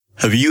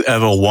Have you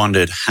ever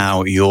wondered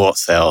how your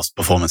sales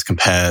performance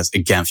compares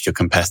against your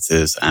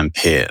competitors and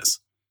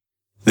peers?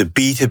 The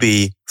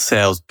B2B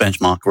Sales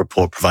Benchmark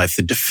Report provides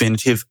the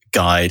definitive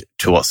guide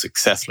to what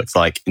success looks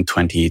like in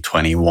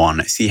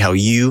 2021. See how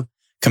you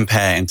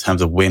compare in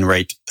terms of win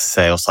rate,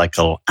 sales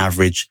cycle,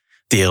 average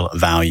deal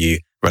value,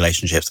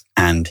 relationships,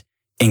 and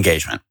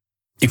engagement.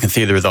 You can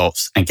see the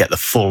results and get the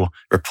full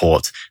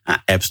report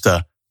at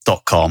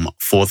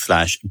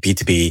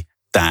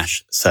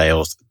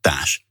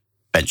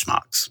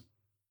ebsta.com/B2B-sales-benchmarks.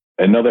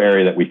 Another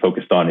area that we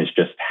focused on is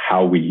just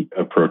how we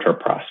approach our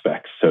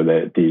prospects. So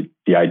the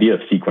idea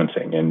of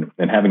sequencing and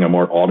having a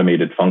more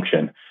automated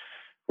function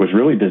was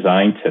really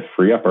designed to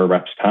free up our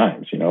reps'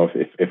 times. You know,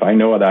 if I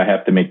know that I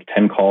have to make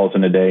 10 calls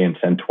in a day and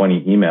send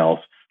 20 emails,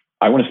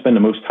 I want to spend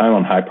the most time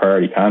on high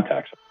priority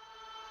contacts.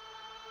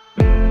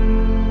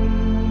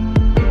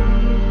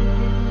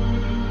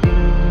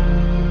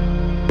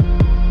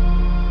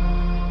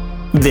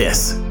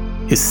 This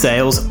is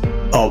Sales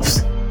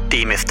Ops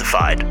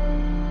Demystified,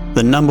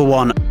 the number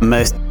one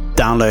most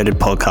downloaded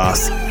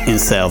podcast in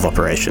sales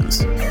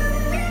operations.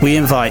 We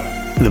invite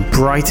the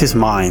brightest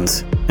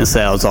minds in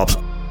sales ops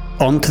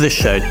onto the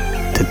show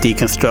to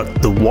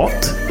deconstruct the what,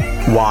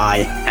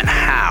 why, and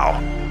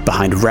how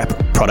behind rep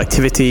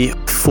productivity,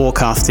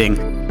 forecasting,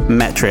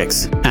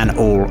 metrics, and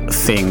all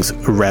things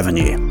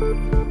revenue.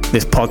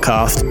 This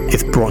podcast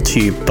is brought to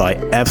you by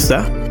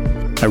Ebsta,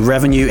 a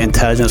revenue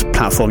intelligence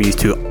platform used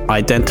to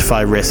identify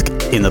risk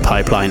in the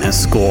pipeline and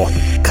score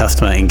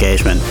customer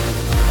engagement,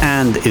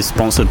 and is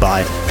sponsored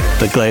by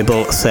the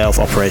Global Sales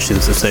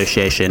Operations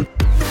Association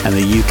and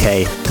the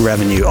UK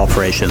Revenue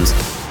Operations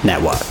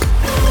Network.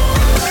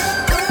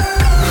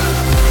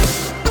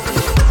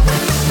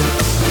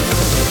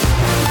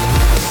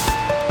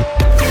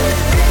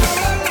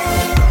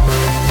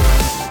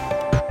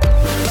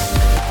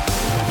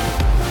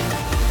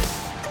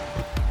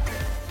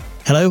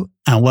 Hello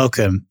and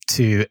welcome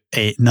to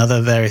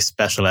another very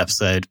special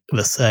episode of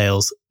the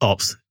Sales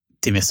Ops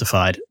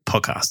Demystified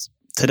podcast.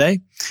 Today,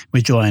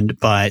 we're joined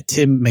by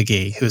Tim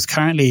McGee, who is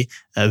currently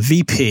a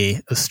VP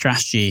of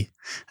Strategy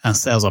and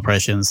Sales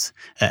Operations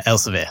at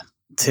Elsevier.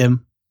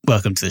 Tim,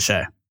 welcome to the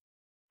show.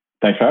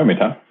 Thanks for having me,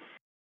 Tom.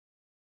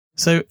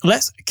 So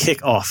let's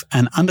kick off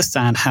and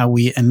understand how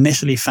we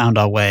initially found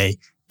our way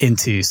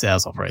into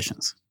sales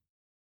operations.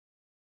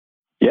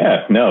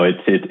 Yeah, no,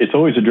 it's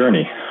always a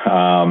journey.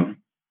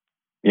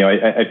 You know,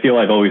 I feel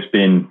I've always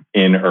been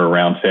in or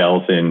around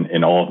sales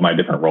in all of my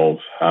different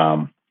roles.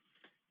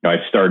 You know,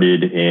 I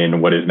started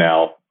in what is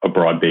now a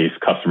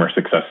broad-based customer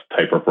success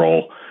type of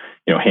role,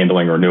 you know,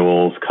 handling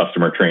renewals,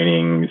 customer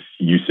trainings,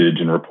 usage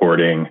and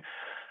reporting.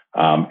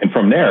 And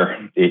from there,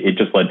 it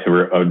just led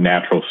to a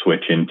natural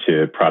switch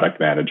into product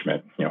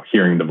management, you know,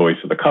 hearing the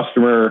voice of the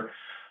customer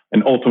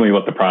and ultimately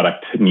what the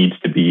product needs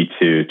to be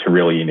to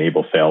really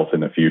enable sales in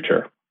the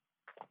future.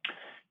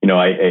 You know,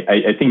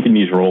 I think in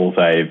these roles,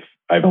 I've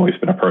always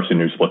been a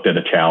person who's looked at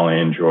a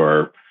challenge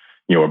or,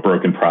 you know, a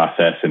broken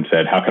process and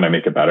said, how can I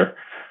make it better?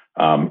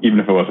 Even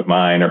if it wasn't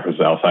mine or if it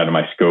was outside of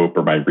my scope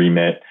or my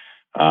remit,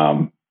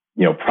 you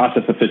know,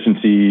 process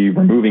efficiency,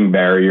 removing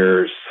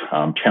barriers,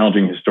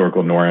 challenging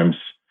historical norms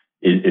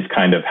is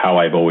kind of how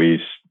I've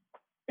always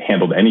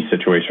handled any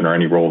situation or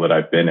any role that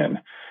I've been in.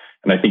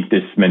 And I think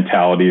this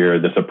mentality or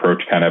this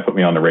approach kind of put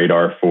me on the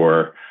radar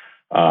for,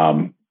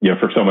 you know,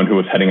 for someone who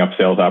was heading up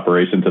sales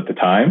operations at the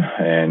time.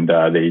 And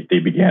they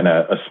began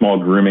a small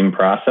grooming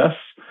process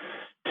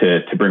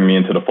to bring me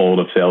into the fold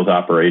of sales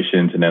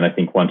operations. And then I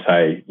think once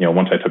I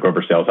took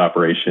over sales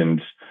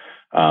operations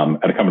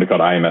at a company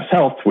called IMS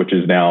Health, which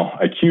is now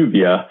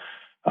IQVIA,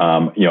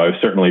 you know, I was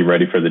certainly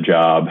ready for the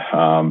job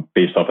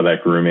based off of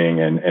that grooming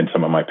and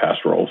some of my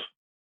past roles.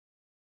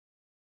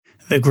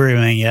 The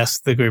grooming, yes,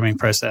 the grooming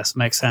process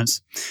makes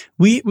sense.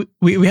 We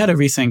had a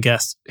recent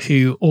guest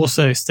who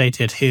also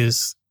stated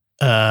his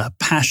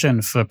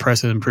passion for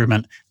process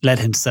improvement led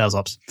him to sales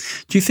ops.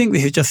 Do you think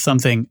this is just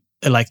something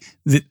like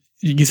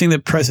you think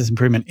that process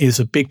improvement is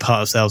a big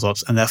part of sales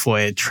ops and therefore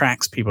it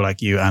attracts people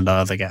like you and our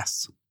other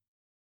guests?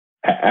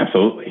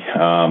 Absolutely.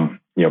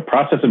 You know,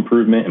 process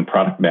improvement and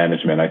product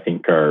management, I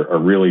think, are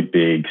really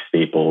big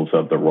staples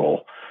of the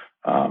role.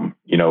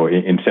 You know,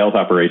 in sales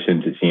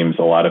operations, it seems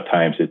a lot of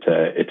times it's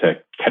a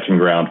catching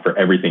ground for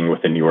everything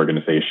within the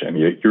organization.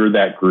 You're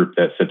that group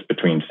that sits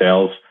between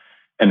sales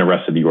and the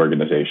rest of the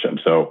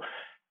organization. So,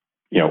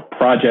 you know,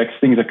 projects,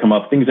 things that come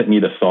up, things that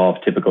need to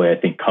solve, typically, I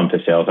think, come to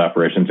sales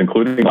operations,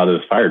 including a lot of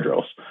those fire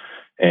drills.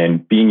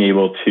 And being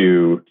able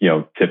to, you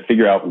know, to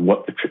figure out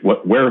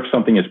where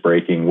something is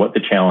breaking, what the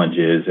challenge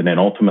is, and then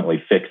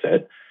ultimately fix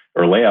it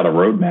or lay out a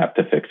roadmap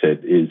to fix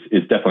it is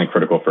definitely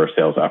critical for a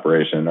sales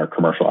operation or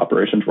commercial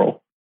operations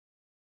role.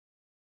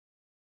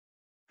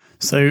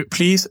 So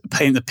please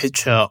paint the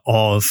picture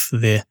of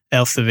the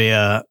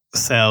Elsevier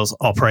sales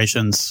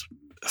operations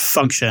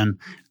function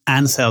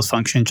and sales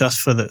function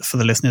just for the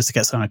listeners to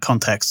get some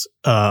context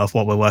of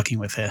what we're working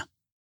with here.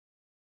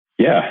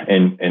 Yeah,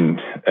 and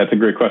that's a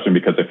great question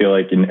because I feel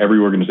like in every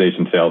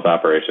organization, sales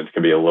operations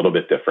can be a little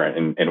bit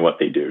different in what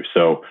they do.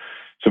 So,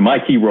 So my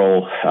key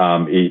role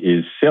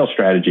is sales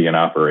strategy and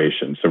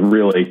operations. So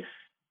really,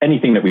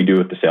 anything that we do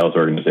with the sales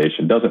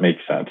organization, does it make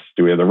sense?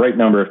 Do we have the right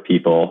number of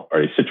people?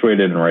 Are they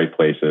situated in the right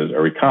places?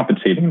 Are we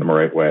compensating them the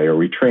right way? Are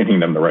we training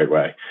them the right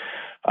way?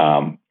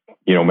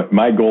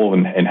 My goal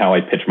and how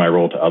I pitch my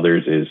role to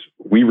others is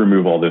we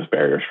remove all those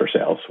barriers for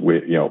sales.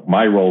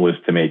 My role is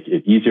to make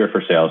it easier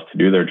for sales to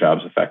do their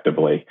jobs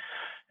effectively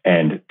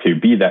and to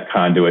be that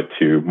conduit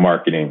to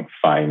marketing,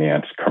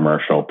 finance,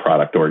 commercial,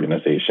 product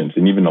organizations,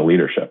 and even the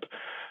leadership.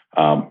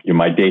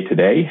 My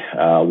day-to-day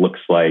looks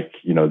like,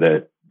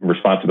 the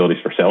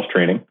responsibilities for sales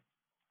training,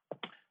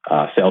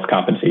 sales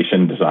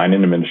compensation, design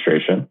and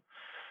administration,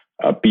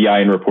 BI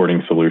and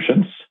reporting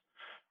solutions,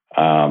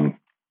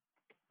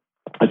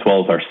 as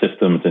well as our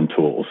systems and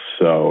tools.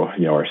 So,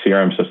 our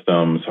CRM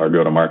systems, our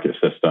go-to-market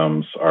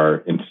systems,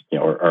 our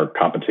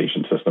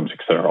compensation systems, et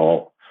cetera,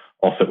 all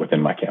sit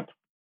within my camp.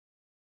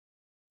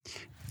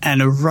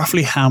 And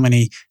roughly how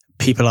many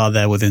people are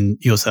there within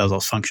your sales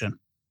ops function?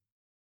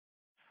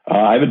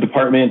 I have a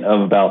department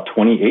of about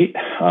 28,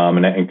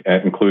 and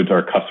that includes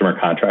our customer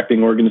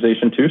contracting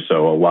organization too.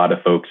 So a lot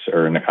of folks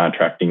are in the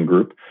contracting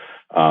group.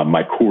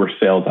 My core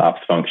sales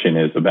ops function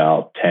is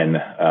about 10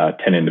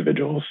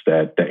 individuals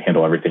that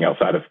handle everything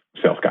outside of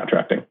sales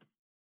contracting.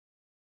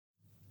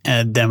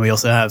 And then we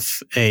also have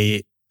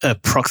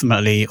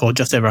approximately or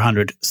just over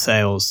 100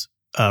 sales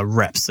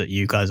reps that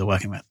you guys are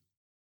working with.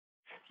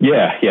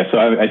 Yeah. So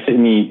I sit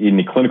in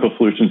the clinical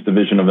solutions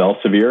division of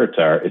Elsevier.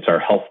 It's our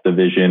health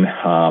division,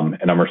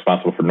 and I'm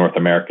responsible for North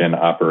American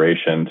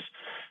operations.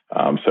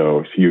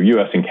 So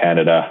U.S. and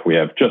Canada, we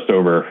have just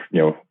over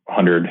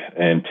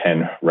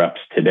 110 reps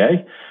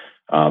today.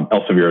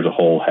 Elsevier as a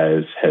whole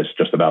has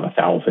just about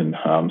 1,000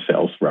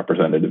 sales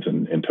representatives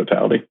in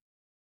totality.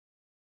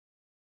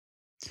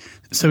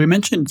 So we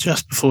mentioned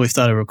just before we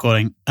started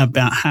recording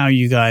about how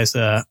you guys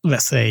are,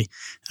 let's say,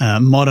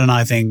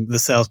 modernizing the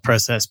sales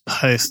process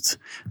post,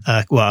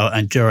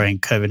 and during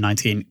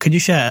COVID-19. Could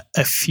you share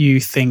a few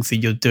things that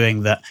you're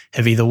doing that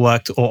have either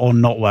worked or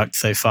not worked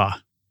so far?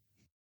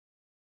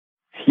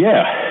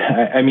 Yeah,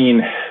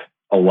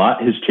 a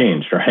lot has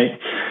changed, right?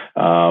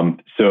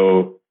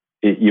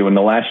 In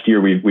the last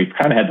year, we've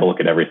kind of had to look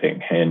at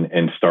everything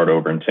and start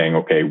over and saying,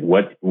 okay,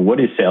 what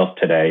is sales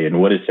today and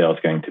what is sales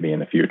going to be in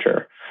the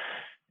future?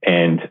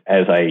 And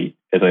as I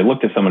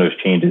looked at some of those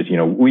changes,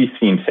 we've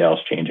seen sales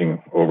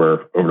changing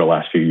over the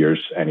last few years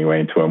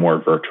anyway into a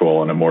more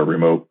virtual and a more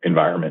remote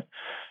environment.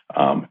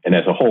 And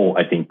as a whole,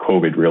 I think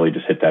COVID really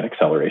just hit that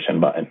acceleration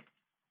button.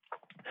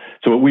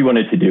 So what we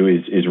wanted to do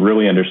is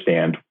really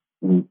understand,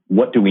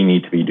 what do we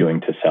need to be doing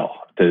to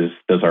sell?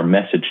 Does our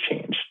message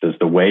change? Does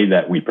the way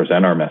that we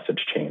present our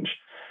message change?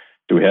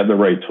 Do we have the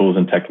right tools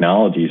and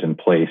technologies in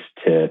place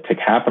to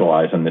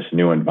capitalize on this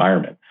new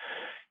environment?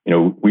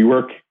 We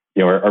work.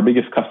 Our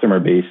biggest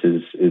customer base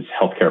is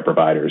healthcare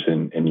providers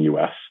in the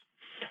U.S.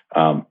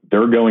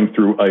 They're going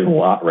through a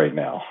lot right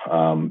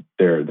now.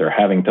 They're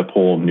having to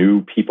pull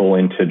new people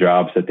into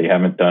jobs that they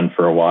haven't done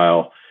for a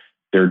while.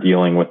 They're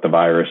dealing with the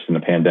virus and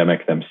the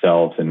pandemic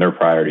themselves, and their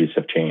priorities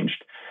have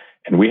changed.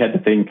 And we had to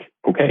think,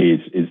 okay,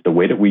 is the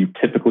way that we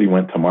typically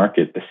went to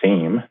market the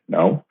same?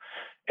 No.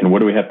 And what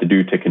do we have to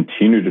do to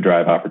continue to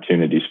drive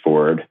opportunities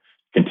forward?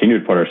 Continue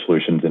to put our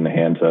solutions in the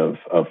hands of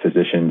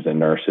physicians and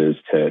nurses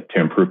to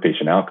improve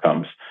patient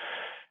outcomes.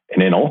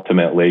 And then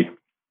ultimately,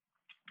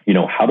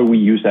 how do we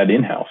use that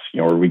in-house?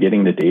 Are we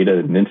getting the data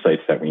and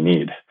insights that we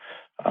need?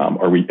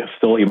 Are we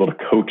still able to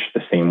coach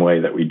the same way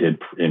that we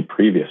did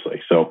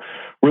previously? So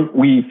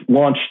we've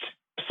launched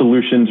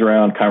solutions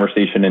around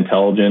conversation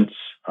intelligence.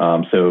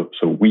 So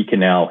we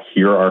can now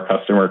hear our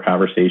customer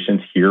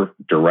conversations, hear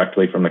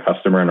directly from the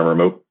customer in a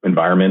remote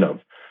environment of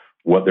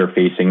what they're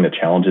facing, the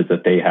challenges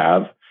that they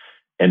have,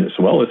 and as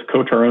well as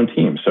coach our own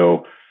team.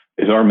 So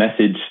is our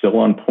message still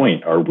on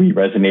point? Are we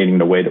resonating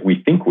the way that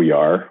we think we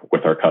are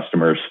with our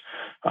customers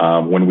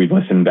when we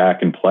listen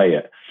back and play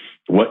it?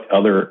 What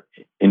other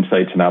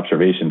insights and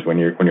observations when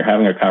you're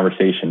having a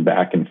conversation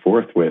back and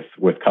forth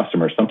with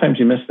customers? Sometimes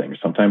you miss things.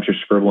 Sometimes you're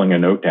scribbling a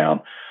note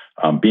down.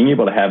 Being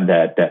able to have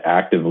that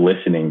active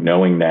listening,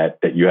 knowing that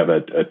you have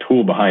a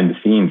tool behind the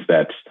scenes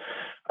that's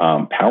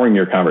powering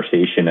your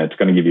conversation, and it's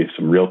going to give you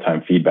some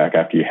real-time feedback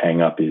after you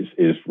hang up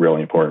is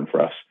really important for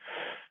us.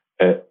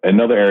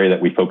 Another area that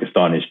we focused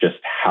on is just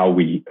how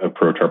we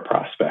approach our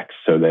prospects.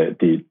 So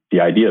the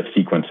idea of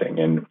sequencing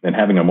and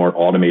having a more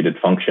automated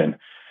function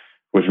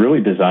was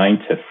really designed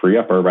to free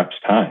up our reps'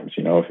 times.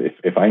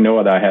 If I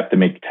know that I have to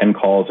make 10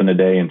 calls in a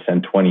day and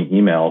send 20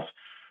 emails,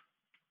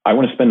 I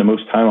want to spend the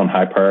most time on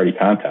high priority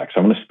contacts. I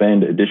want to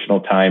spend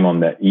additional time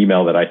on that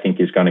email that I think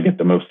is going to get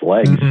the most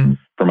legs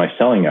for my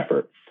selling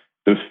effort.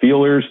 Those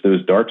feelers,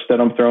 those darts that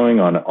I'm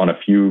throwing on a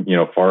few,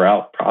 far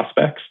out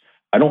prospects,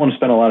 I don't want to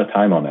spend a lot of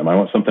time on them. I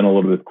want something a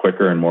little bit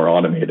quicker and more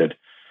automated.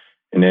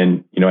 And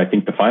then, I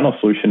think the final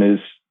solution is,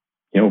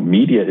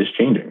 media is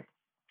changing.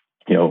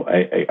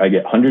 I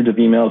get hundreds of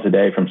emails a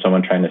day from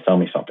someone trying to sell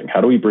me something.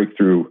 How do we break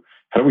through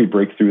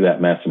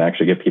that mess and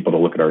actually get people to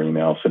look at our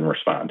emails and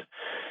respond?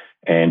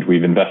 And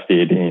we've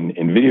invested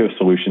in video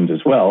solutions as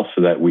well,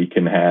 so that we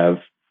can have,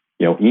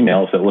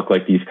 emails that look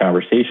like these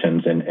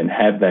conversations and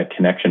have that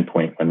connection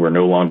point when we're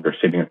no longer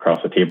sitting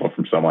across the table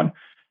from someone,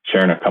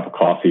 sharing a cup of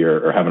coffee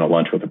or having a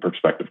lunch with a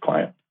prospective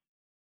client.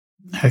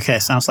 Okay,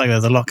 sounds like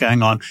there's a lot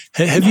going on.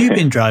 Have you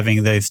been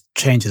driving those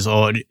changes,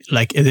 or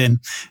like over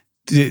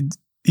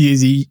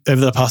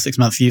the past 6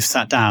 months, you've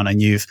sat down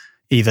and you've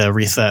either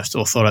researched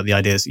or thought out the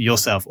ideas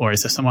yourself, or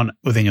is there someone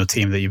within your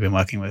team that you've been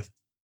working with?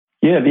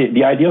 Yeah,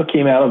 the idea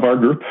came out of our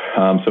group.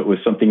 So it was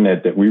something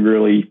that we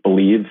really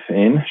believe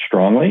in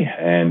strongly.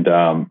 And,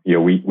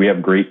 we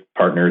have great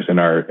partners in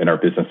our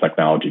business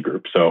technology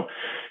group. So,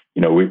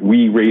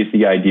 we raise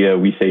the idea,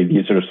 we say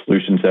these are the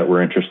solutions that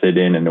we're interested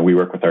in, and then we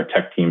work with our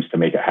tech teams to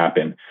make it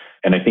happen.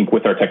 And I think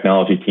with our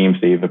technology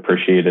teams, they've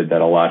appreciated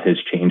that a lot has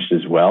changed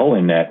as well,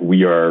 and that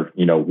we are,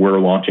 we're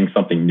launching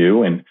something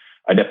new. And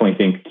I definitely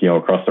think,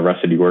 across the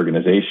rest of the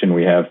organization,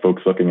 we have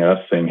folks looking at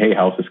us saying, hey,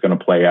 how's this going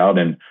to play out?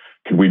 And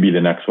could we be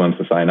the next ones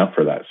to sign up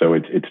for that? So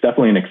it's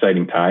definitely an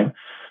exciting time.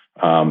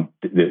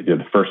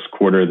 The first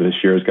quarter of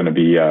this year is going to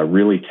be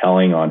really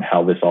telling on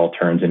how this all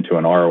turns into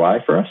an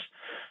ROI for us.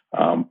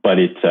 But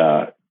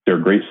they're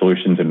great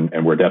solutions,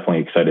 and we're definitely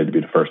excited to be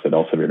the first at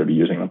Elsevier to be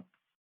using them.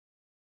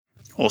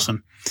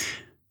 Awesome.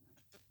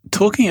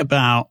 Talking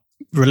about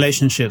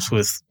relationships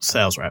with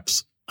sales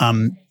reps,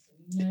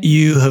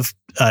 you have,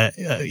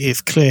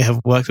 it's clear, have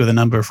worked with a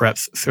number of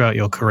reps throughout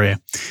your career.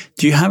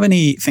 Do you have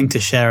anything to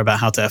share about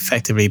how to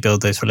effectively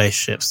build those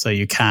relationships so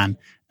you can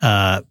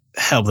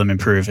help them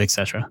improve,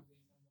 etc.?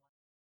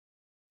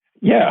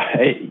 Yeah,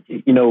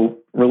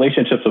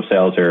 relationships with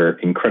sales are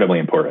incredibly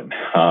important.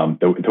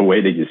 The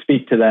way that you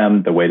speak to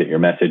them, the way that your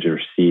message is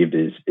received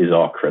is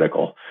all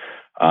critical.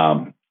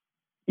 The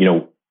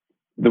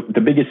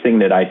biggest thing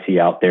that I see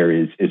out there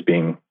is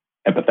being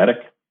empathetic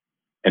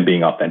and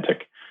being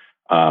authentic.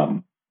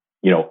 I'm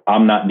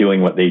not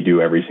doing what they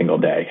do every single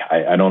day.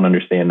 I don't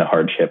understand the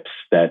hardships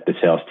that the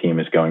sales team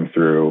is going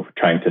through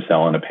trying to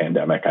sell in a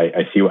pandemic.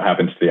 I see what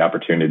happens to the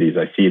opportunities.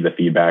 I see the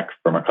feedback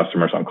from our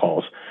customers on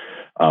calls.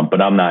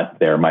 But I'm not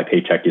there. My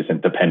paycheck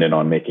isn't dependent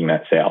on making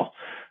that sale.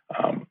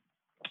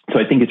 So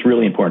I think it's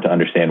really important to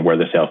understand where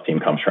the sales team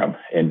comes from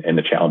and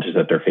the challenges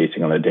that they're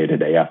facing on a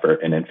day-to-day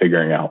effort, and then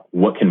figuring out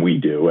what can we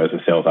do as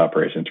a sales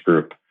operations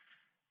group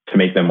to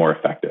make them more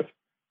effective,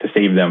 to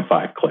save them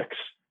 5 clicks,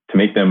 to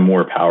make them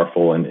more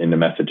powerful in the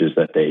messages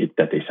that they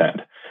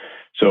send.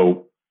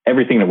 So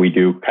everything that we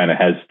do kind of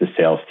has the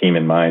sales team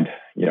in mind.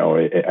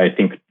 I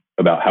think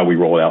about how we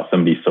roll out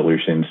some of these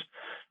solutions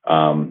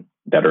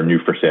that are new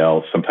for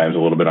sales, sometimes a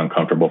little bit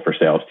uncomfortable for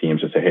sales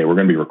teams, and say, hey, we're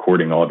going to be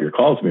recording all of your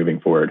calls moving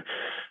forward.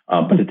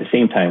 But at the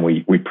same time,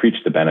 we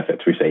preach the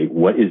benefits. We say,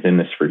 what is in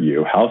this for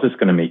you? How is this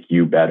going to make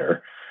you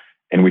better?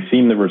 And we've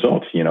seen the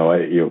results,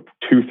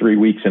 2-3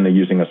 weeks into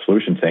using a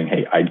solution saying,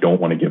 hey, I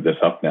don't want to give this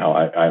up now.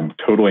 I'm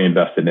totally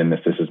invested in this.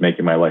 This is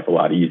making my life a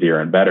lot easier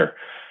and better.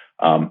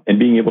 And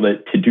being able to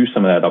do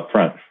some of that up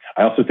front.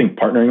 I also think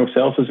partnering with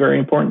sales is very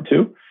important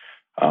too.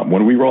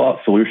 When we roll out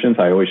solutions,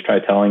 I always try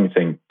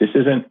saying, this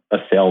isn't a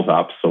sales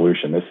ops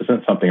solution. This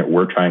isn't something that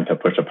we're trying to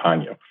push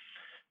upon you.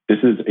 This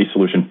is a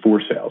solution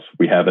for sales.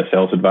 We have a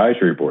sales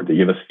advisory board. They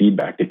give us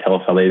feedback. They tell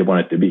us how they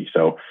want it to be.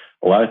 So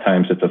a lot of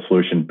times it's a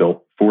solution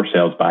built for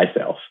sales by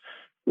sales.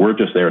 We're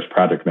just there as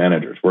project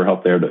managers. We're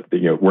there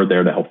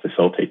to help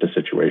facilitate the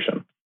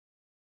situation.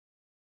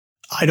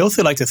 I'd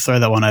also like to throw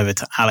that one over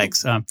to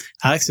Alex.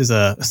 Alex is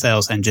a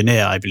sales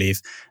engineer, I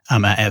believe,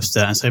 at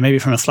Ebster. And so maybe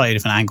from a slightly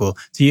different angle,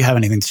 do you have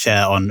anything to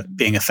share on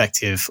being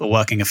effective or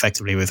working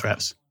effectively with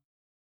reps?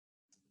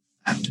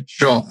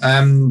 Sure.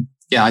 I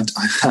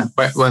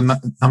wear a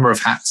number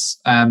of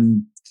hats,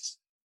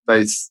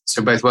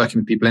 both working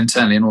with people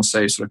internally and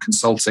also sort of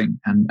consulting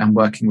and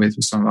working with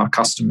some of our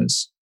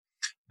customers.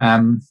 I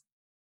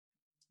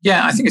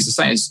think it's the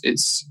same.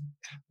 It's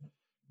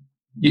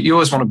you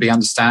always want to be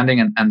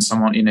understanding and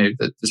someone,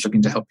 that's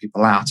looking to help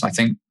people out. I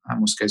think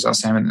almost goes without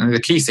saying. And the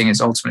key thing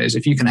is ultimately is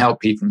if you can help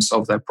people and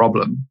solve their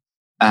problem,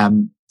 they're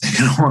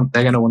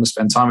going to want to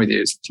spend time with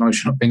you as long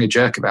as you're not being a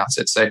jerk about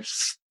it. So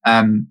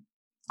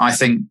I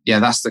think,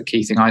 that's the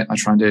key thing I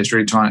try and do is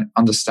really try and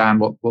understand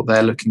what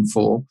they're looking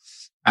for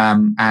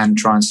and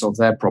try and solve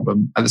their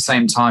problem. At the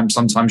same time,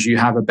 sometimes you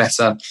have a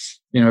better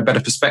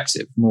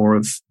perspective,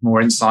 more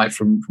insight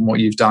from what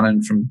you've done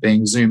and from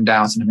being zoomed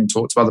out and having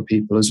talked to other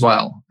people as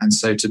well. And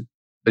so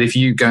but if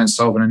you go and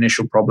solve an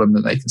initial problem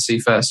that they can see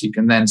first, you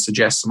can then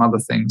suggest some other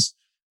things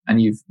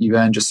and you've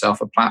earned yourself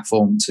a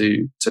platform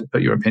to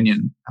put your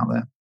opinion out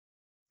there.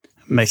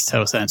 Makes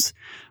total sense.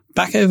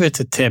 Back over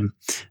to Tim.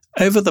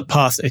 Over the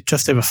past,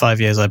 just over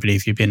 5 years, I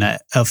believe you've been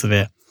at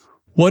Elsevier.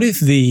 What is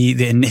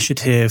the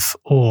initiative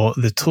or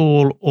the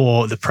tool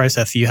or the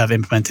process you have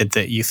implemented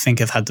that you think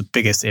have had the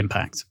biggest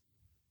impact?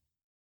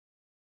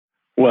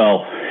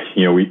 Well,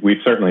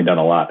 we've certainly done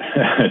a lot.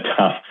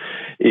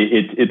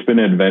 It's been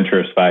an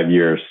adventurous 5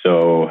 years.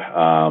 So,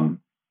 I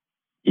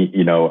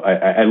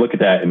look at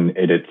that and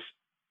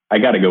I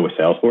got to go with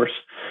Salesforce,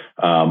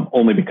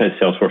 only because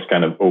Salesforce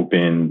kind of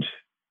opened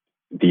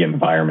the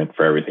environment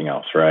for everything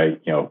else,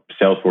 right?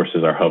 Salesforce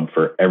is our hub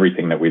for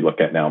everything that we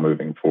look at now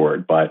moving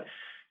forward. But,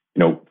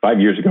 5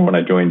 years ago when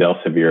I joined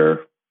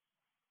Elsevier,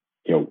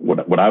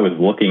 what I was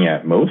looking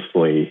at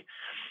mostly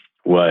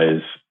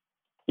was,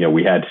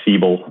 we had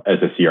Siebel as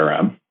a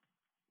CRM,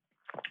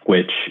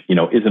 which,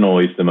 isn't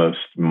always the most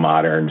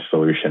modern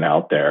solution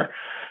out there.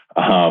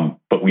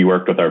 But we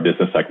worked with our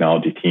business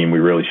technology team. We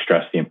really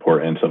stressed the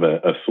importance of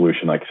a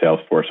solution like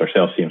Salesforce. Our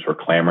sales teams were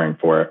clamoring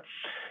for it.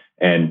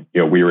 And,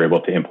 we were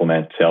able to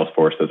implement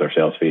Salesforce as our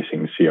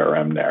sales-facing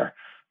CRM there.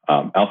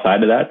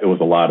 Outside of that, it was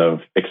a lot of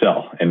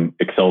Excel. And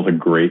Excel is a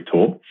great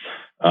tool.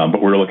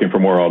 But we were looking for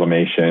more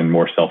automation,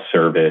 more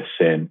self-service,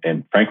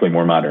 and frankly,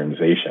 more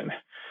modernization.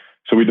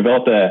 So we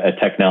developed a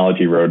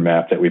technology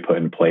roadmap that we put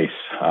in place,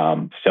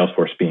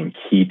 Salesforce being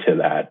key to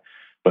that.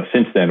 But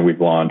since then, we've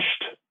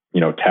launched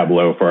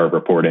Tableau for our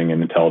reporting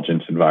and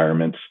intelligence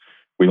environments.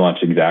 We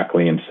launched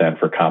Xactly and Cent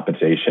for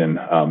compensation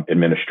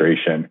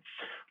administration.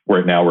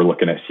 Right now, we're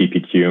looking at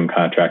CPQ and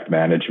contract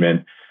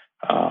management.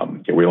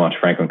 We launched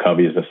Franklin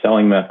Covey as a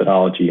selling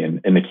methodology.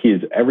 And the key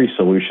is every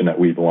solution that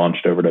we've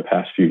launched over the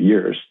past few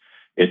years,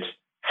 it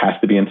has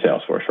to be in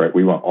Salesforce, right?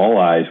 We want all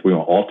eyes, we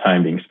want all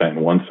time being spent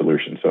in one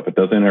solution. So if it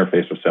doesn't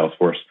interface with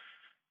Salesforce,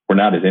 we're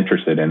not as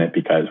interested in it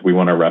because we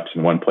want our reps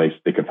in one place.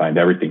 They can find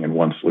everything in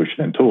one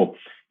solution and tool,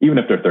 even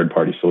if they're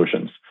third-party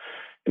solutions.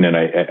 And then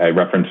I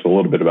referenced a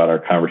little bit about our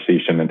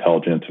conversation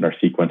intelligence and our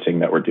sequencing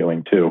that we're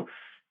doing too.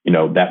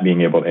 That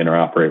being able to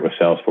interoperate with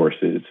Salesforce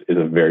is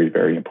a very,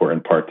 very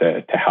important part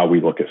to how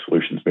we look at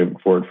solutions moving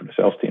forward for the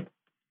sales team.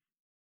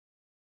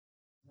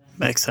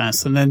 Makes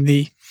sense. And then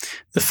the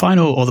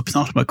final or the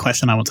penultimate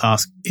question I want to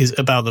ask is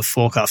about the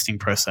forecasting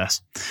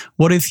process.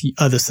 What is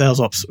the sales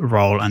ops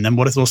role? And then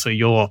what is also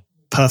your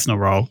personal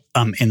role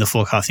in the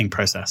forecasting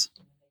process?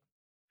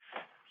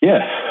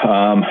 Yeah.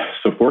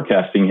 So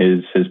forecasting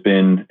has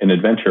been an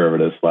adventure over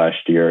this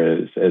last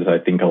year, as I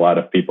think a lot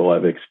of people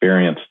have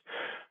experienced.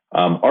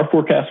 Our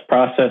forecast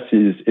process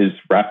is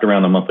wrapped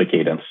around a monthly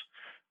cadence.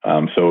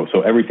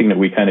 So everything that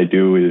we kind of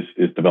do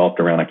is developed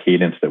around a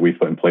cadence that we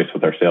put in place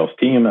with our sales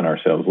team and our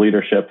sales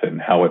leadership, and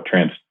how it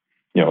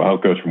how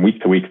it goes from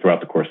week to week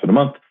throughout the course of the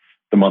month.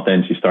 The month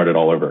ends, you start it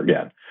all over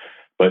again.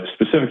 But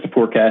specific to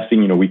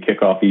forecasting, we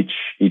kick off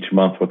each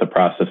month with a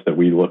process that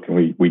we look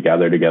and we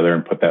gather together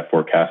and put that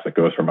forecast that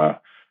goes from a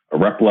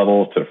rep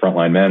level to the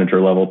frontline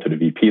manager level to the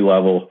VP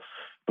level,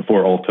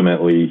 before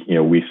ultimately,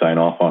 we sign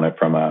off on it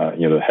from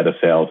the head of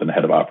sales and the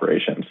head of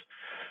operations.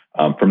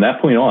 From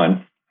that point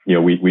on,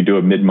 we do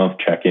a mid-month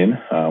check-in.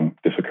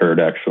 This occurred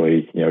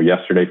actually,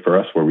 yesterday for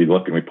us, where we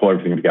look and we pull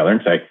everything together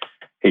and say,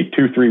 hey,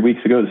 2-3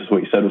 weeks ago, this is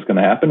what you said was going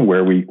to happen.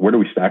 Where do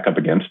we stack up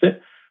against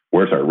it?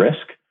 Where's our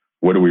risk?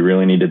 What do we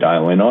really need to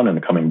dial in on in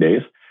the coming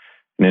days?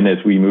 And then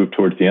as we move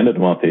towards the end of the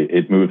month,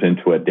 it moves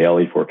into a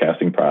daily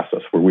forecasting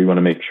process where we want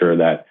to make sure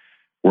that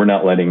we're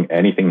not letting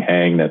anything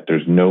hang, that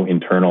there's no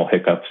internal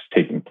hiccups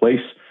taking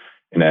place,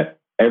 and that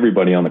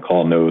everybody on the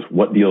call knows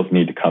what deals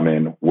need to come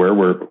in, where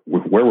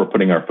we're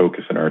putting our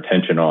focus and our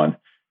attention on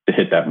to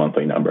hit that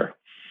monthly number.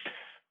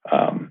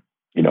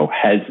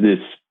 Has this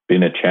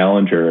been a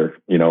challenge over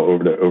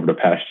the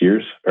past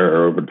years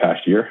or over the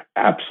past year?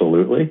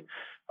 Absolutely.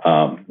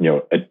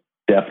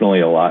 Definitely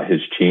a lot has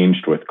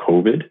changed with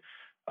COVID.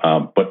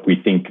 But we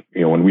think,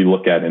 when we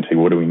look at it and say,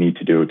 what do we need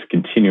to do? It's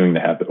continuing to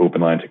have the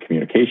open lines of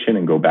communication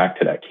and go back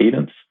to that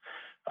cadence,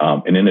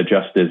 and then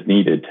adjust as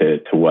needed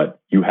to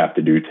what you have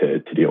to do to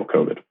deal with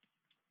COVID.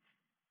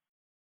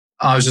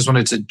 I was just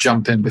wanted to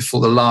jump in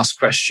before the last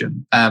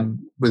question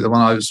with the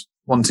one I was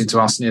wanting to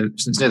ask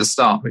since near the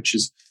start, which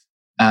is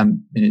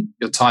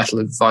your title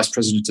of Vice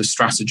President of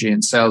Strategy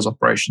and Sales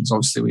Operations.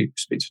 Obviously, we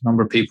speak to a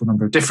number of people, a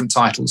number of different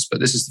titles, but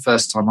this is the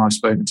first time I've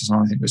spoken to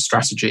someone, I think, with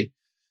strategy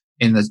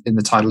in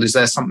the title. Is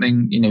there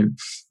something,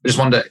 I just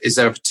wonder, is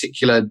there a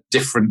particular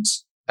different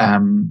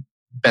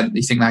bent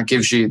you think that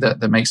gives you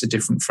that makes it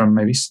different from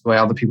maybe the way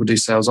other people do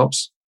sales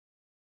ops?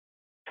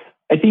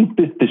 I think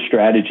that the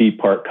strategy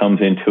part comes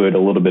into it a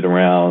little bit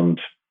around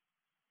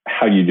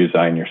how you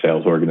design your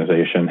sales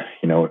organization.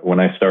 When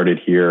I started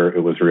here,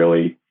 it was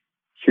really,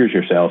 here's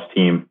your sales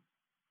team.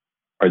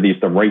 Are these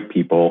the right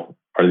people?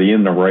 Are they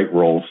in the right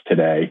roles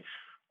today?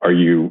 Are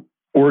you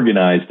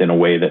organized in a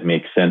way that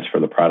makes sense for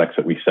the products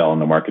that we sell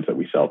and the markets that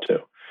we sell to?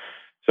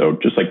 So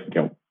just like,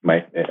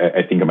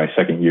 I think in my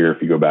second year,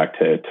 if you go back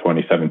to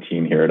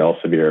 2017 here at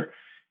Elsevier,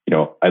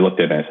 I looked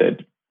at it and I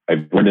said,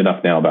 I've learned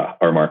enough now about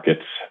our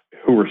markets,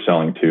 who we're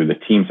selling to, the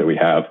teams that we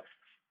have.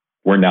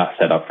 We're not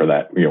set up for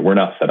that. We're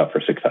not set up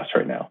for success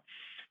right now.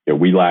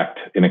 We lacked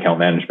an account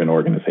management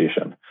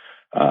organization.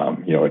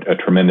 A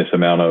tremendous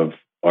amount of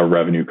our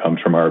revenue comes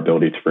from our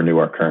ability to renew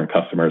our current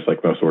customers,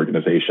 like most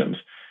organizations,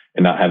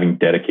 and not having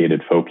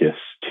dedicated focus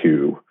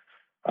to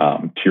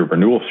your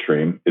renewal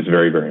stream is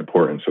very, very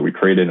important. So we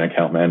created an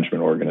account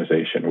management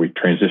organization. We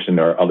transitioned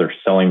our other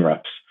selling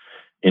reps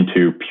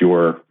into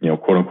pure,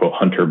 quote unquote,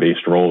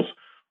 hunter-based roles,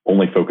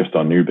 only focused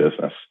on new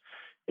business.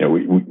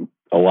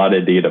 A lot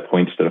of data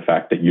points to the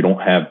fact that you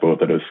don't have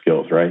both of those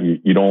skills, right?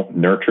 You don't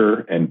nurture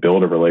and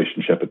build a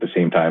relationship at the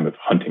same time as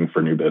hunting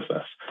for new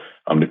business.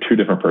 They're two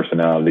different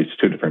personalities,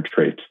 two different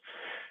traits.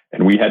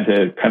 And we had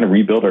to kind of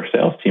rebuild our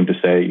sales team to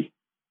say,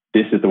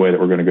 this is the way that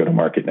we're going to go to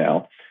market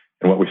now.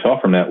 And what we saw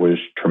from that was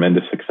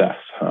tremendous success.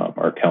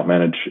 Our account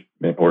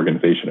management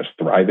organization is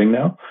thriving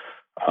now.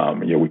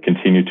 We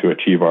continue to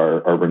achieve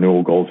our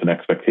renewal goals and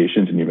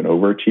expectations and even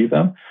overachieve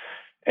them.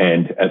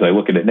 And as I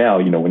look at it now,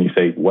 when you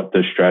say, what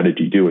does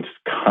strategy do? It's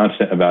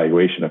constant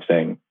evaluation of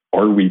saying,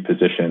 are we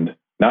positioned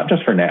not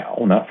just for now,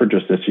 not for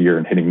just this year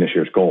and hitting this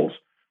year's goals,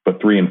 but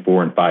 3 and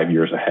 4 and 5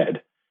 years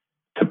ahead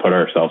to put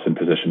ourselves in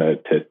position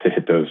to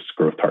hit those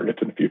growth targets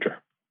in the future.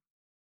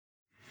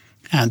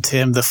 And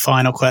Tim, the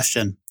final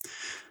question.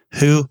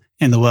 Who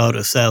in the world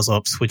of sales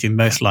ops would you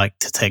most like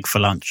to take for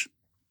lunch?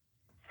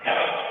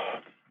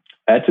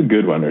 That's a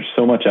good one. There's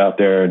so much out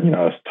there. I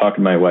was talking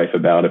to my wife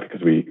about it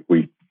because we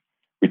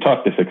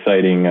talk this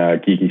exciting,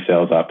 geeky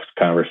sales ops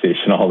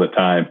conversation all the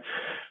time.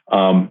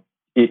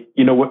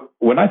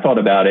 When I thought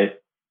about it,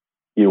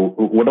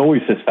 what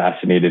always has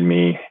fascinated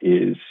me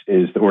is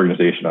the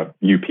organization of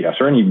UPS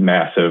or any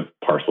massive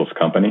parcels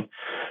company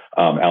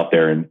out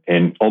there.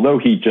 And although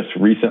he just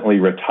recently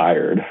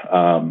retired,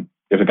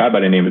 there's a guy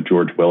by the name of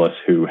George Willis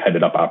who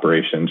headed up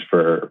operations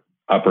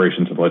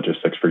and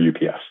logistics for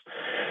UPS.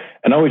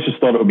 And I always just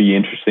thought it would be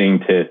interesting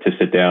to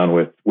sit down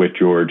with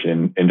George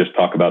and just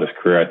talk about his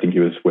career. I think he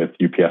was with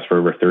UPS for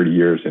over 30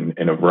 years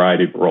in a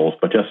variety of roles,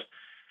 but just,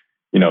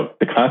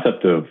 the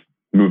concept of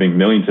moving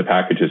millions of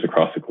packages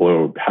across the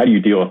globe. How do you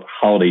deal with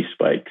holiday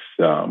spikes?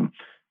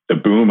 The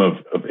boom of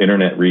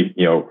internet,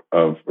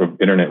 of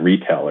internet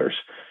retailers,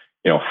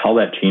 how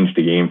that changed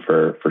the game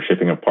for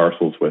shipping of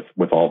parcels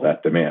with all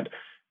that demand.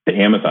 The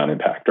Amazon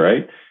impact,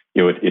 right?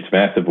 It's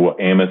massive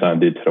what Amazon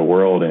did to the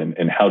world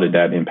and how did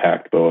that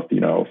impact both,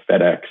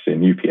 FedEx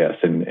and UPS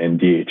and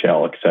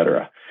DHL, et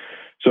cetera.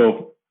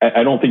 So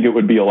I don't think it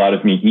would be a lot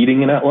of me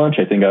eating in that lunch.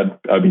 I think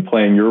I'd be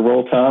playing your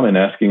role, Tom, and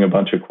asking a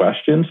bunch of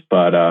questions.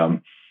 But,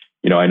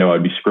 I know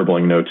I'd be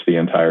scribbling notes the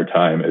entire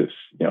time as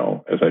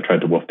I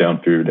tried to wolf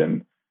down food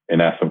and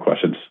ask some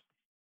questions.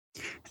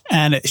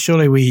 And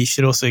surely we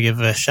should also give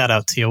a shout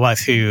out to your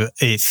wife, who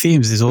it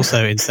seems is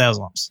also in sales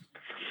ops.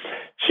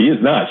 She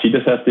is not. She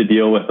just has to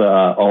deal with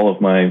all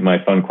of my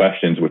fun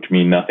questions, which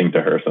mean nothing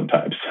to her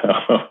sometimes. So.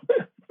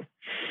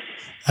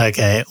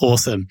 Okay,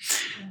 awesome.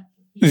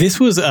 This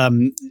was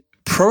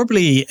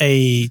probably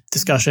a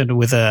discussion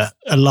with a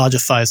larger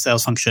size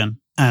sales function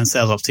and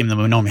sales ops team than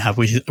we normally have,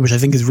 which I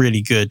think is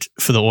really good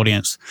for the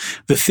audience.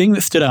 The thing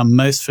that stood out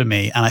most for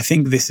me, and I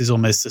think this is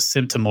almost a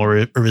symptom or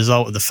a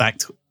result of the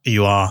fact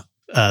you are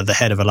the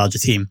head of a larger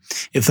team,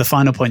 is the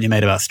final point you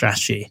made about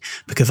strategy.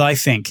 Because I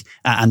think,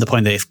 and the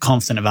point that it's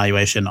constant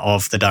evaluation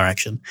of the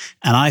direction.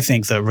 And I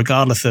think that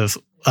regardless of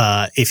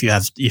if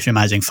you're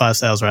managing 5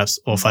 sales reps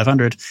or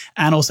 500,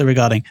 and also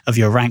regarding of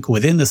your rank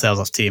within the sales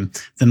ops team,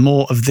 the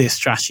more of this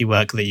strategy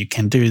work that you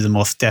can do, the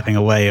more stepping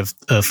away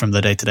from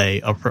the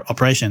day-to-day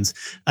operations,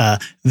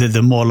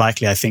 the more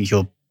likely I think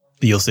you'll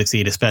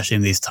succeed, especially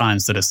in these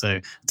times that are so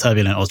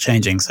turbulent or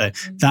changing. So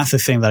that's the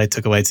thing that I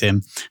took away,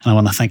 Tim. And I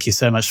want to thank you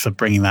so much for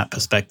bringing that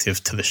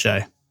perspective to the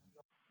show.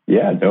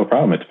 Yeah, no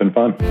problem. It's been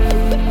fun.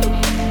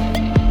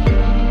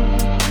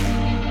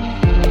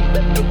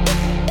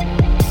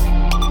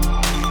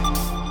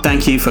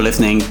 Thank you for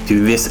listening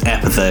to this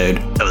episode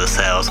of the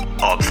Sales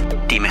Ops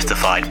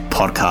Demystified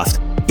podcast.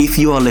 If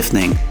you are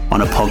listening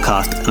on a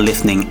podcast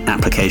listening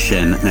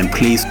application, then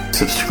please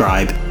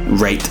subscribe,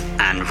 rate,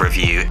 and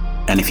review.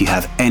 And if you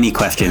have any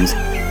questions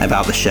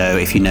about the show,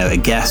 if you know a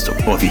guest,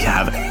 or if you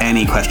have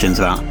any questions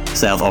about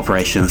sales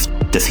operations,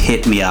 just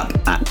hit me up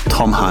at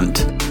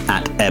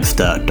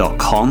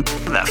tomhunt@ebster.com.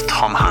 That's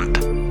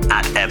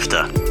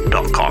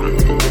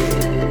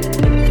tomhunt@ebster.com.